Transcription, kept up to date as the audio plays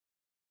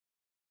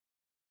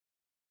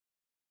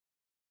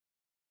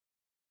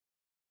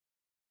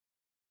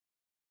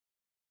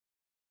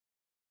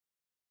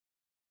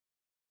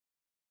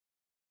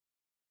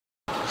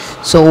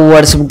So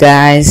what's up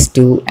guys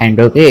to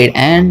Android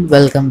and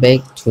welcome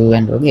back to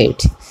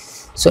Android.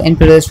 So in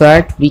previous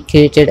part we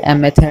created a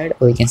method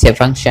or you can say a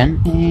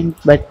function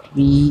but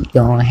we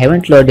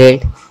haven't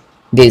loaded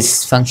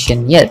this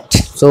function yet.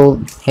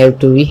 So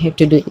we have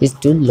to do is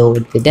to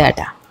load the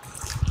data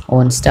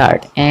on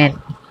start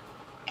and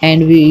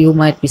you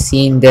might be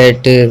seeing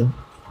that the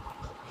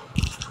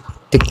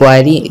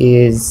query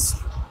is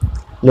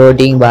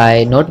loading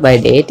by not by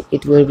date.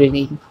 It will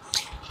be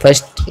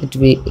first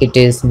it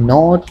is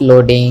not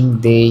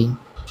loading the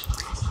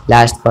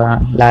last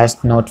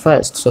node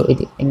first, so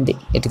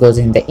it goes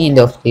in the end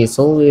of this.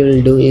 So we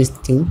will do is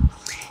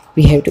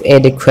we have to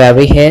add a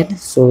query here.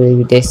 So we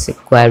will test a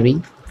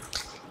query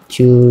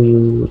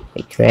to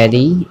a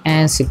query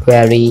as a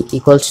query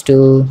equals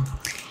to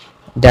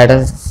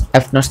data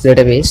fnodes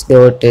database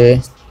dot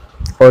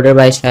order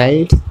by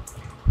child.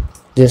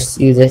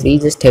 You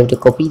just have to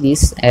copy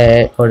this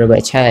order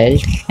by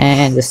child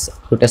and just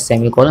put a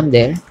semicolon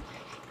there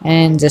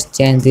and just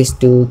change this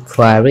to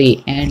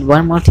query. And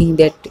one more thing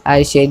that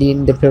I shared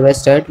in the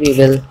previous start, we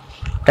will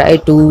try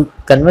to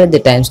convert the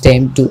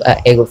timestamp to a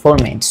ego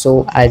format.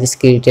 So I just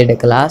created a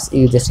class.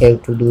 You just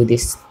have to do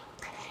this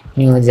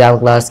new Java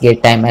class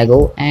get time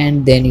ago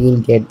and then you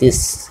will get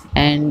this,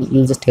 and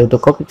you just have to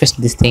copy paste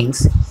these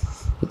things.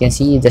 You can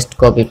see, you just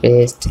copy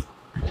paste.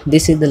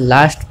 This is the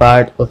last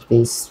part of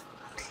this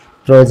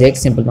project,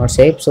 simple node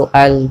shape. So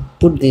I'll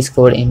put this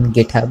code in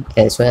GitHub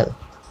as well.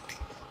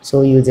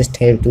 So you just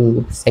have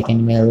to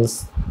second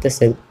mails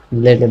just a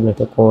little bit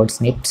of code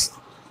snips.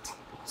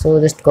 So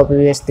just copy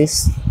paste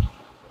this.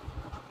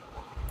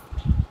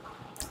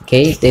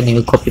 Okay, then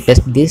you copy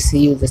paste this.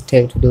 You just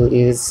have to do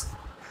is,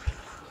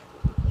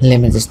 let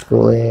me just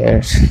go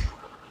here.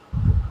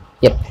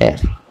 Yep, here.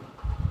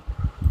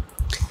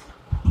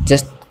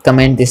 Just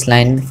comment this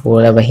line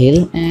for a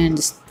while and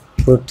just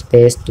put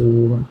this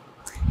to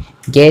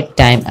get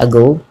time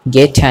ago.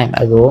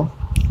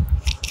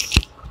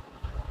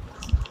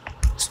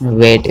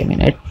 Wait a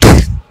minute.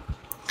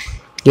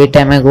 Get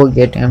time ago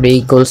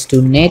equals to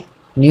net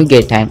new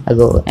get time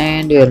ago,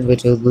 and your way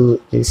to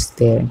do is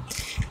there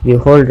view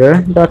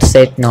holder dot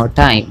set no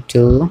time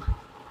to,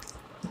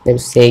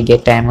 let's say,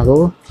 get time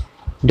ago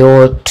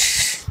dot,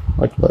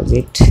 what was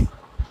it?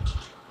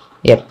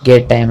 Yep,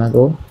 get time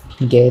ago,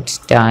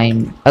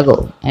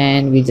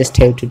 and we just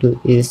have to do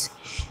is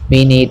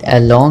we need a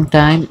long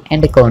time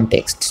and a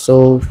context.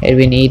 So here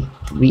we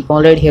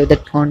already have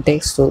that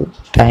context, so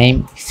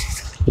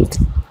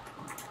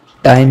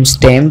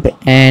timestamp,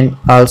 and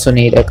also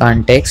need a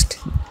context.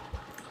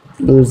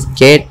 Use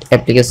get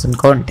application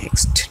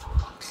context.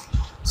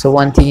 So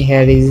one thing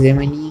here is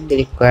remaining the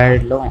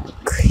required long.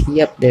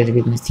 Yep, there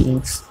will be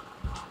things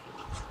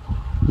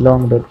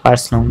long dot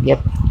parse long.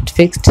 Yep, it's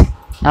fixed.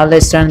 Now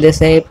let's run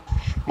this app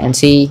and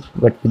see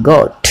what we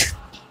got.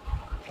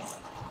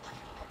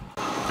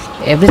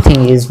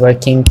 Everything is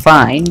working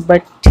fine,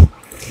 but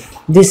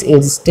this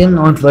is still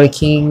not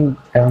working.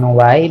 I don't know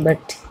why,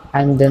 but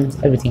I'm done.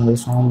 Everything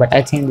is wrong, but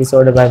I think this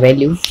order by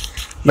value,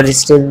 but it's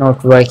still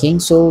not working.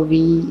 So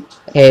we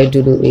have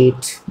to do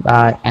it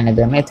by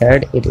another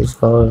method. It is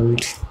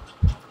called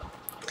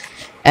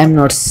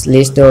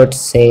mNodeslist dot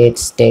set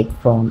stack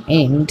from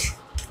end.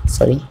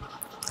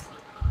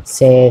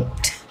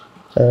 Set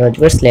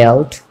reverse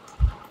layout.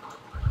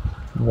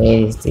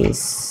 Where is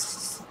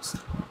this?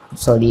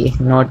 Sorry,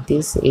 not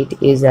this. It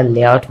is a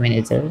layout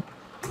manager.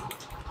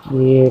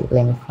 Let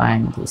me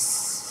find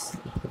this.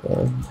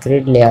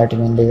 Grid layout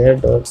manager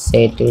dot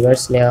set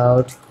reverse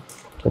layout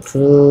to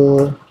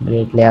true.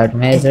 Grid layout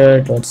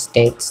manager dot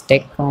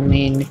stack from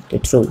in to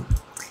true.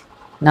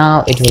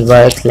 Now it will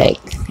work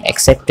like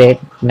accepted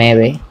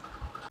maybe.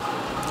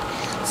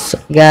 So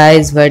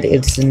guys, but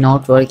it's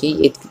not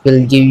working. It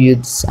will give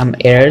you some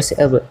errors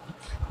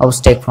of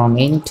stack from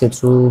in to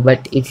true,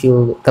 but if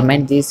you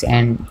comment this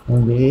and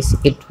this,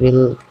 it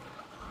will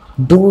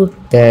do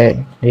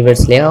the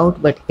reverse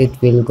layout, but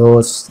it will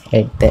goes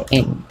at the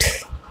end.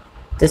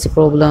 That's a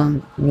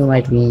problem. You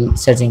might be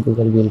searching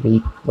Google will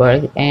be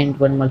work. And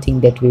one more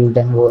thing that we've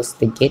done was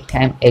the get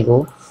time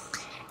ago,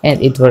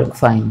 and it worked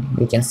fine.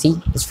 You can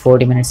see it's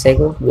 40 minutes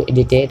ago we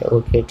edited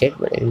or created,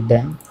 but it's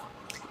done.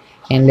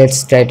 And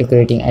let's try to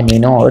creating a new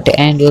node,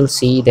 and you'll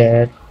see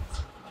that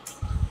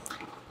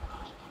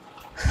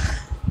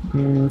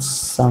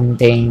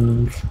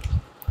something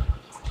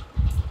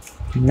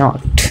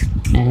not,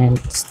 and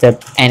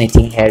step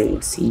anything here.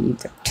 You'll see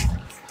that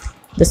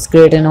just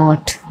create a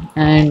node,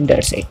 and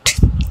that's it.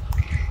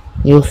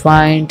 You'll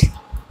find,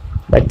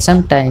 but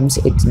sometimes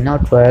it's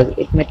not work.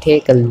 It may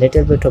take a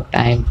little bit of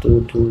time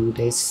to do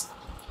this.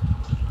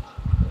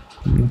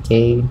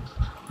 Okay,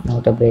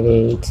 not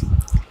update.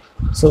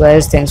 So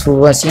guys, thanks for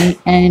watching,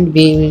 and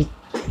we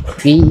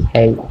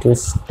have to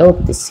stop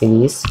this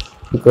series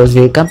because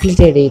we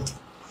completed it.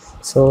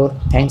 So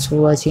thanks for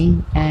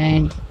watching,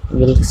 and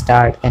we'll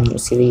start a new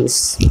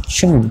series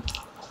soon.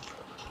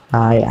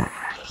 Yeah.